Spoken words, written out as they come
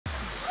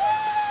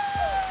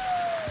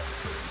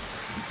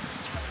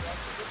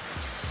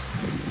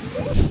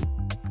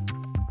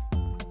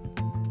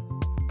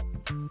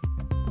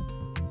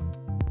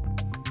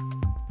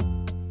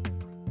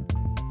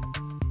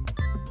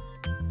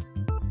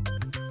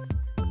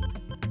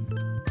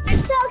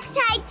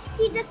excited to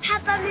see the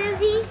Peppa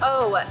movie?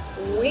 Oh,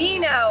 we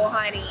know,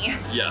 honey.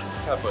 Yes,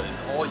 Peppa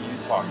is all you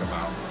talk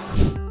about.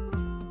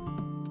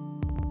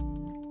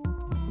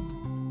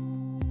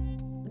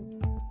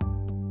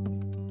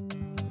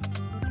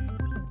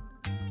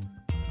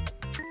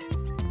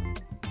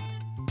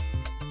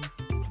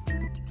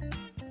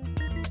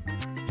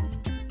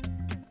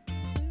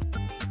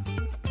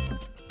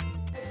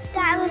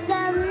 That was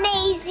an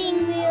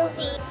amazing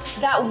movie.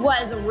 That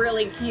was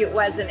really cute,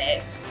 wasn't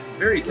it?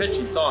 Very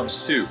catchy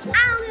songs too.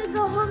 I'm gonna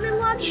go home and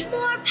watch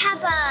more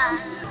Peppa.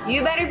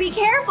 You better be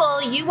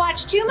careful. You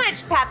watch too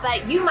much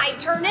Peppa, you might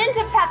turn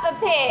into Peppa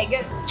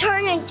Pig.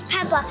 Turn into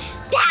Peppa.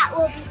 That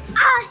will be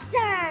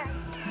awesome.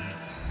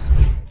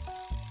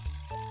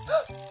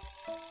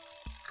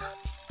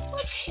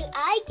 What should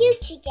I do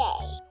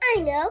today?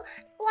 I know.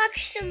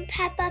 Watch some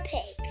Peppa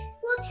Pig.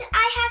 Whoops,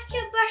 I have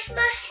to brush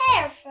my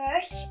hair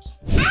first.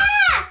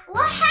 Ah!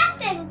 What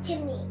happened to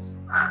me?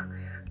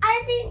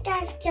 I think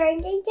I've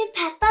turned into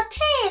Peppa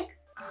Pig.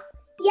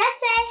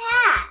 Yes, I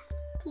have.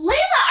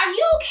 Layla, are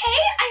you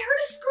okay? I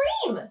heard a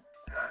scream.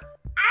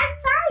 I'm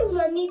fine,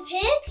 Mummy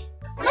Pig.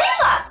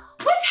 Layla,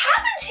 what's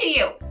happened to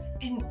you?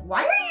 And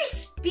why are you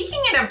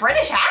speaking in a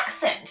British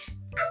accent?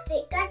 I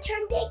think I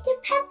turned into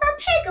Peppa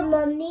Pig,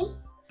 Mummy.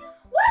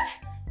 What?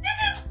 This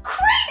is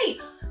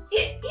crazy! You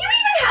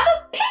even have a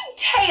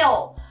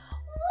pigtail!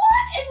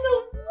 What in the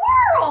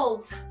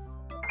world?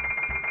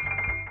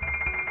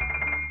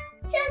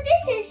 So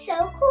this is so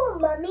cool,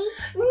 Mummy.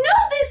 No,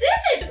 this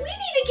isn't! We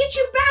need to get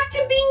you back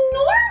to being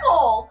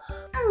normal!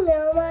 Oh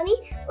no, Mommy.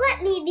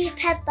 Let me be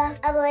Peppa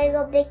a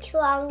little bit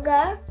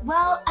longer.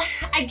 Well,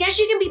 I guess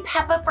you can be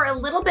Peppa for a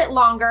little bit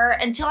longer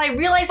until I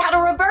realize how to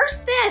reverse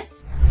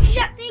this.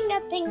 Jumping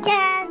up and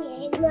down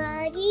in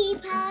muddy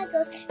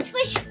puddles.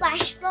 Swish,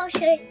 splash, splash,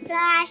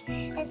 splash.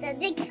 There's a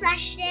big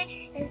splash there.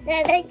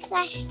 There's a big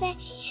splash there.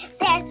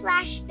 There's a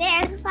splash,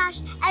 there's a splash.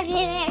 There's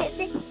a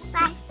big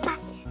splash, splash.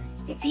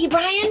 See,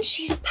 Brian?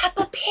 She's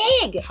Peppa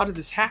Pig. How did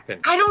this happen?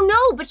 I don't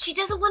know, but she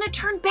doesn't want to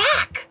turn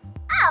back.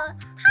 Oh,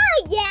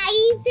 hi,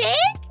 Daddy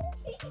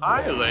Pig.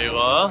 Hi,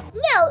 Layla.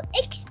 No,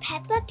 it's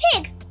Peppa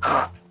Pig.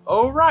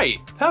 Oh, right,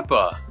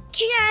 Peppa.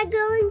 Can I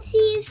go and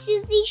see if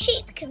Susie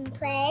Sheep can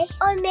play?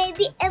 Or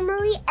maybe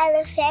Emily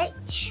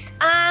Elephant?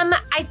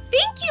 I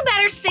think you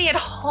better stay at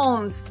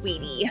home,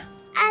 sweetie.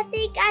 I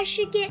think I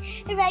should get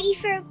ready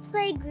for a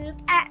playgroup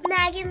at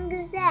Megan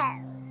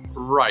Gazelle's.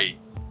 Right,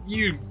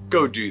 you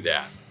go do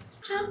that.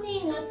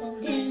 Jumping up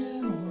and down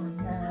in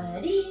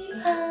muddy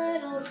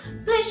puddles.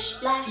 Splish,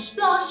 splash,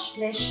 splosh,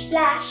 splish,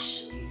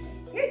 splash.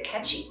 Very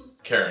catchy.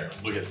 Karen,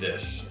 look at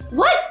this.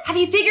 What? Have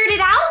you figured it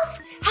out?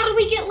 How do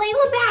we get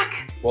Layla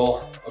back?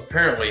 Well,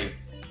 apparently,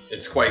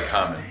 it's quite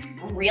common.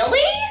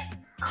 Really?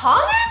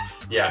 Common?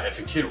 Yeah, if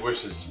a kid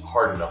wishes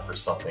hard enough for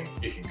something,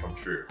 it can come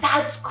true.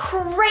 That's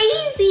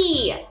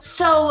crazy.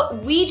 So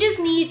we just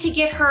need to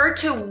get her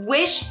to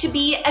wish to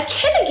be a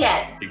kid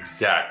again.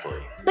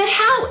 Exactly. But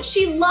how?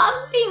 She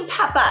loves being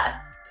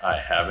Peppa. I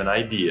have an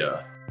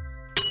idea.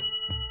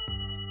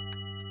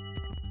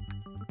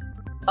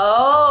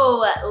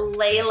 Oh,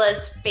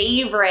 Layla's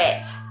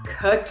favorite,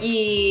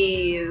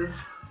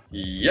 cookies.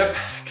 Yep,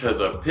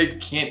 because a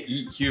pig can't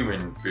eat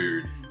human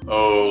food.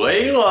 Oh,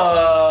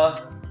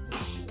 Layla!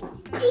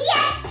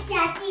 Yes,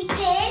 Daddy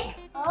Pig.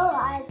 Oh,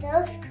 are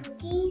those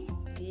cookies?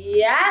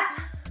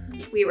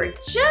 Yep. We were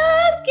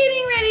just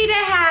getting ready to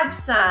have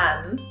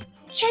some.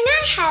 Can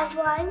I have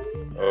one?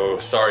 Oh,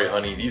 sorry,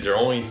 honey. These are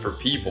only for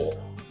people,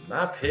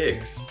 not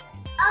pigs.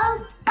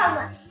 Oh, come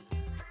on.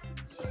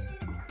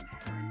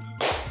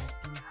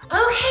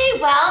 Okay,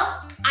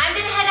 well, I'm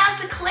gonna head out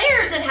to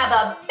Claire's and have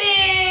a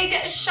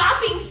big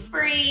shopping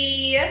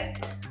spree.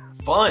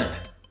 Fun.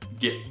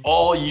 Get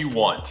all you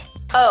want.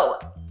 Oh,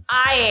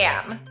 I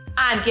am.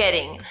 I'm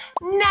getting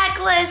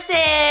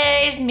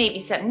necklaces, maybe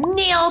some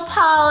nail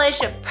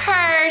polish, a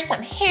purse,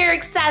 some hair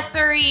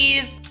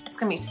accessories. It's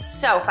gonna be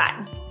so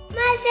fun.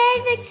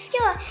 My favorite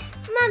store.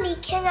 Mommy,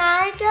 can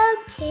I go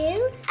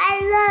too?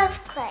 I love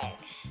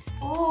Claire's.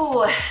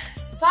 Ooh,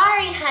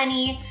 sorry,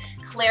 honey.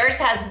 Claire's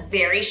has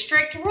very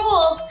strict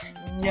rules.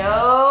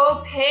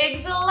 No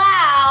pigs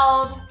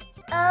allowed.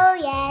 Oh,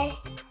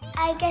 yes.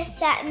 I guess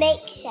that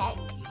makes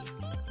sense.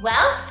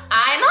 Well,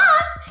 I'm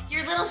off.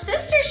 Your little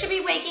sister should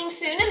be waking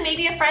soon and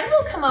maybe a friend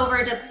will come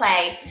over to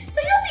play. So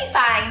you'll be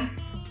fine.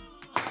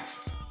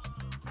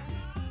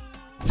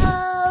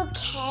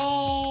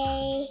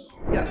 Okay.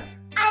 Go.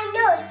 I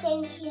know it's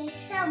in here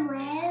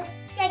somewhere.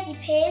 Daddy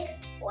Pig,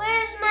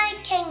 where's my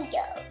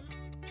Kango?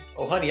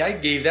 Oh, honey, I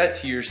gave that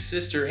to your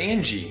sister,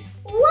 Angie.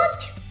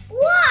 What?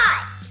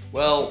 Why?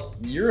 Well,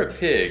 you're a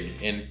pig,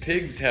 and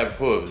pigs have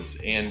hooves,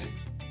 and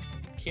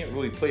can't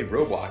really play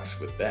Roblox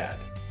with that.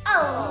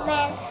 Oh,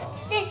 man,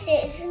 this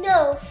is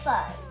no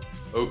fun.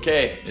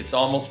 Okay, it's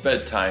almost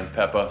bedtime,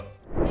 Peppa.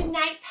 Good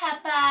night,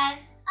 Peppa.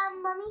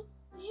 Mommy,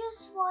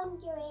 just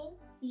wondering.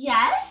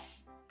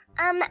 Yes?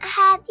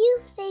 Have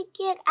you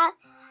figured out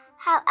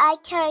how I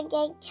turned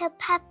into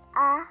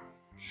Peppa?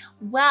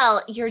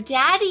 Well, your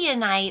daddy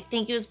and I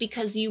think it was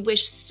because you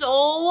wished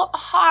so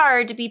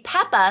hard to be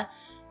Peppa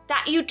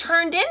that you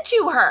turned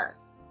into her.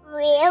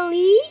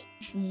 Really?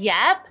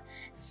 Yep.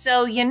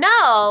 So, you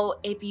know,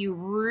 if you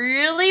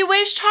really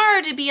wished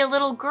hard to be a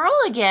little girl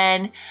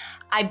again,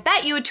 I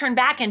bet you would turn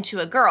back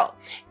into a girl.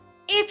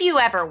 If you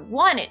ever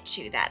wanted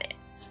to, that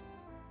is.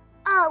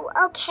 Oh,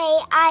 okay,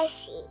 I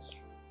see.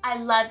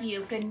 I love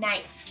you. Good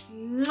night.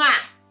 Mwah.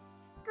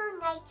 Good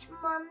night,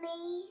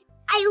 Mommy.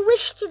 I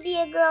wish to be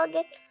a girl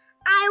again.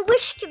 I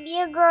wish to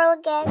be a girl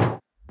again.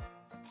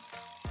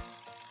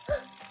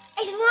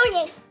 It's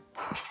morning.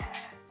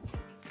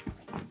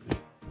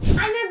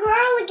 I'm a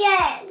girl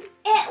again.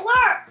 It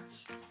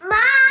worked.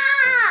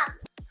 Mom!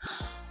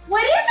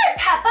 What is it,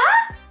 Peppa?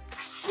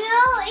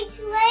 No, it's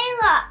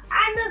Layla.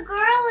 I'm a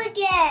girl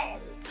again.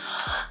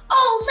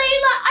 Oh,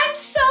 Layla, I'm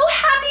so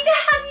happy to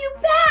have you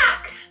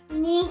back.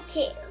 Me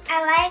too.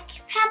 I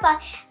like Peppa,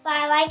 but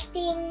I like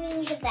being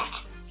me the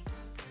best.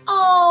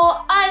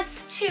 Oh,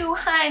 us too,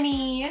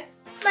 honey.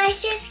 My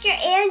sister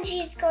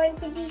Angie's going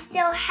to be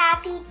so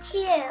happy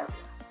too.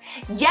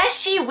 Yes,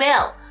 she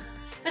will.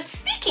 But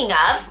speaking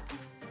of,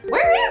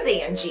 where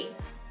is Angie?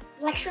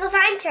 Let's go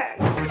find her.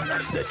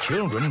 The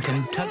children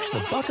can touch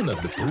the bottom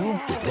of the pool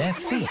with their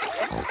feet.